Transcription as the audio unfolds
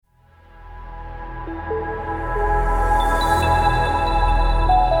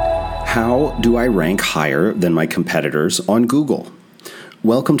How do I rank higher than my competitors on Google?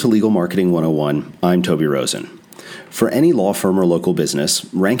 Welcome to Legal Marketing 101. I'm Toby Rosen. For any law firm or local business,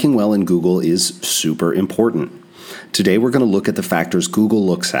 ranking well in Google is super important. Today we're going to look at the factors Google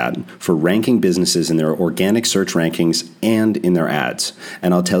looks at for ranking businesses in their organic search rankings and in their ads.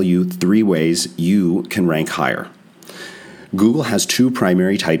 And I'll tell you 3 ways you can rank higher. Google has 2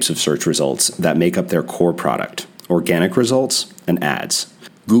 primary types of search results that make up their core product: organic results and ads.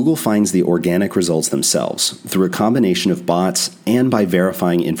 Google finds the organic results themselves through a combination of bots and by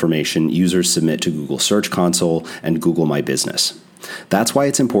verifying information users submit to Google Search Console and Google My Business. That's why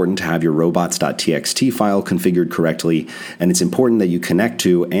it's important to have your robots.txt file configured correctly, and it's important that you connect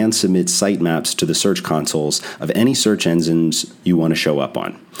to and submit sitemaps to the search consoles of any search engines you want to show up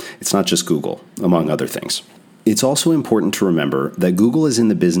on. It's not just Google, among other things. It's also important to remember that Google is in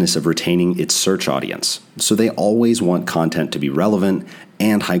the business of retaining its search audience, so they always want content to be relevant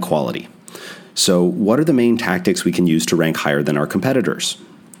and high quality. So, what are the main tactics we can use to rank higher than our competitors?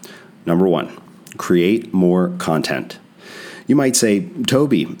 Number 1, create more content. You might say,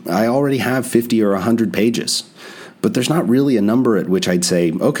 Toby, I already have 50 or 100 pages, but there's not really a number at which I'd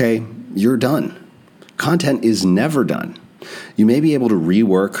say, okay, you're done. Content is never done. You may be able to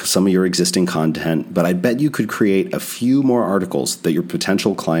rework some of your existing content, but I bet you could create a few more articles that your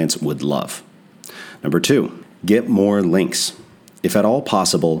potential clients would love. Number 2, get more links. If at all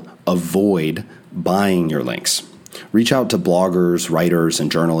possible, avoid buying your links. Reach out to bloggers, writers,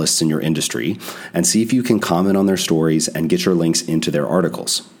 and journalists in your industry and see if you can comment on their stories and get your links into their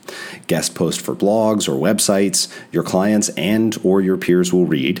articles. Guest post for blogs or websites your clients and or your peers will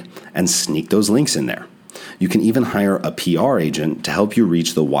read, and sneak those links in there. You can even hire a PR agent to help you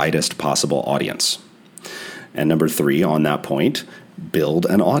reach the widest possible audience. And number 3, on that point, build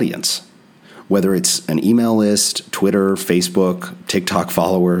an audience. Whether it's an email list, Twitter, Facebook, TikTok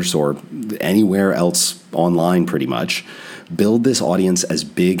followers, or anywhere else online pretty much, build this audience as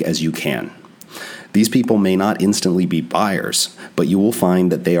big as you can. These people may not instantly be buyers, but you will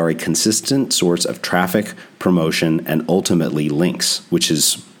find that they are a consistent source of traffic, promotion, and ultimately links, which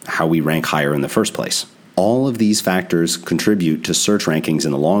is how we rank higher in the first place. All of these factors contribute to search rankings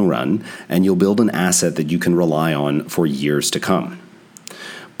in the long run, and you'll build an asset that you can rely on for years to come.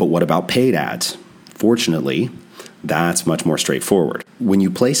 But what about paid ads? Fortunately, that's much more straightforward. When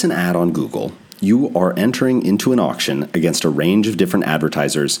you place an ad on Google, you are entering into an auction against a range of different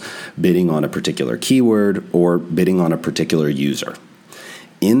advertisers bidding on a particular keyword or bidding on a particular user.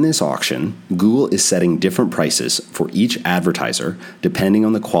 In this auction, Google is setting different prices for each advertiser depending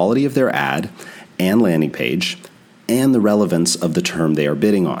on the quality of their ad and landing page, and the relevance of the term they are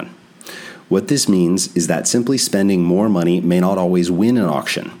bidding on. What this means is that simply spending more money may not always win an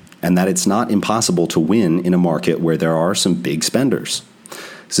auction, and that it's not impossible to win in a market where there are some big spenders.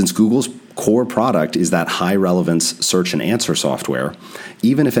 Since Google's core product is that high-relevance search and answer software,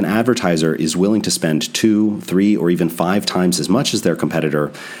 even if an advertiser is willing to spend 2, 3, or even 5 times as much as their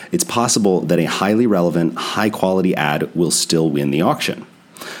competitor, it's possible that a highly relevant, high-quality ad will still win the auction.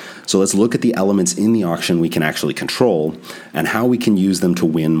 So let's look at the elements in the auction we can actually control and how we can use them to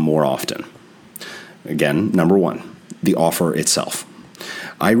win more often. Again, number 1, the offer itself.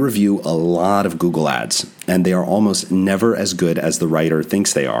 I review a lot of Google ads, and they are almost never as good as the writer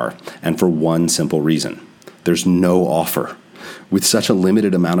thinks they are, and for one simple reason. There's no offer. With such a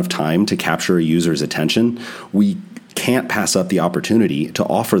limited amount of time to capture a user's attention, we can't pass up the opportunity to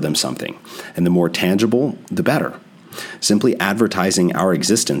offer them something, and the more tangible, the better. Simply advertising our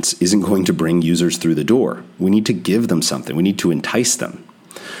existence isn't going to bring users through the door. We need to give them something. We need to entice them.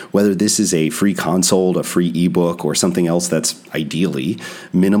 Whether this is a free consult, a free ebook, or something else that's ideally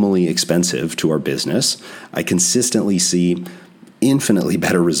minimally expensive to our business, I consistently see infinitely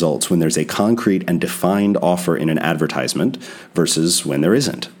better results when there's a concrete and defined offer in an advertisement versus when there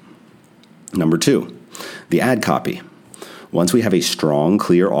isn't. Number 2, the ad copy. Once we have a strong,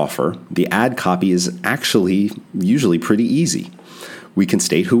 clear offer, the ad copy is actually usually pretty easy. We can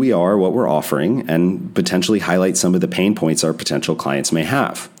state who we are, what we're offering, and potentially highlight some of the pain points our potential clients may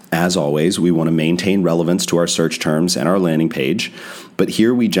have. As always, we want to maintain relevance to our search terms and our landing page, but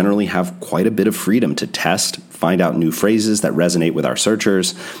here we generally have quite a bit of freedom to test, find out new phrases that resonate with our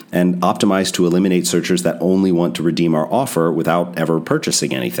searchers, and optimize to eliminate searchers that only want to redeem our offer without ever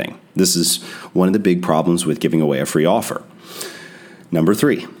purchasing anything. This is one of the big problems with giving away a free offer. Number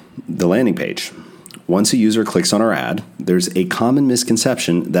 3, the landing page. Once a user clicks on our ad, there's a common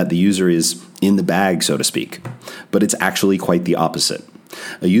misconception that the user is in the bag, so to speak, but it's actually quite the opposite.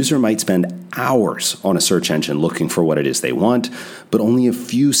 A user might spend hours on a search engine looking for what it is they want, but only a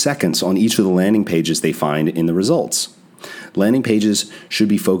few seconds on each of the landing pages they find in the results. Landing pages should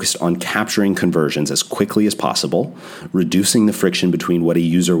be focused on capturing conversions as quickly as possible, reducing the friction between what a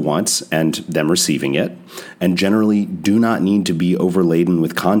user wants and them receiving it, and generally do not need to be overladen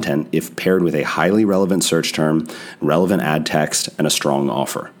with content if paired with a highly relevant search term, relevant ad text, and a strong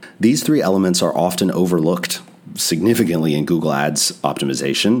offer. These three elements are often overlooked significantly in Google Ads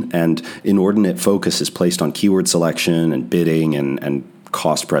optimization, and inordinate focus is placed on keyword selection and bidding and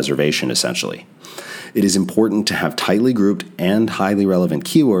cost preservation, essentially. It is important to have tightly grouped and highly relevant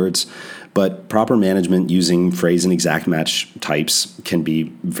keywords, but proper management using phrase and exact match types can be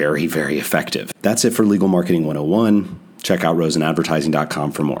very, very effective. That's it for Legal Marketing 101. Check out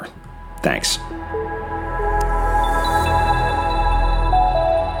rosenadvertising.com for more. Thanks.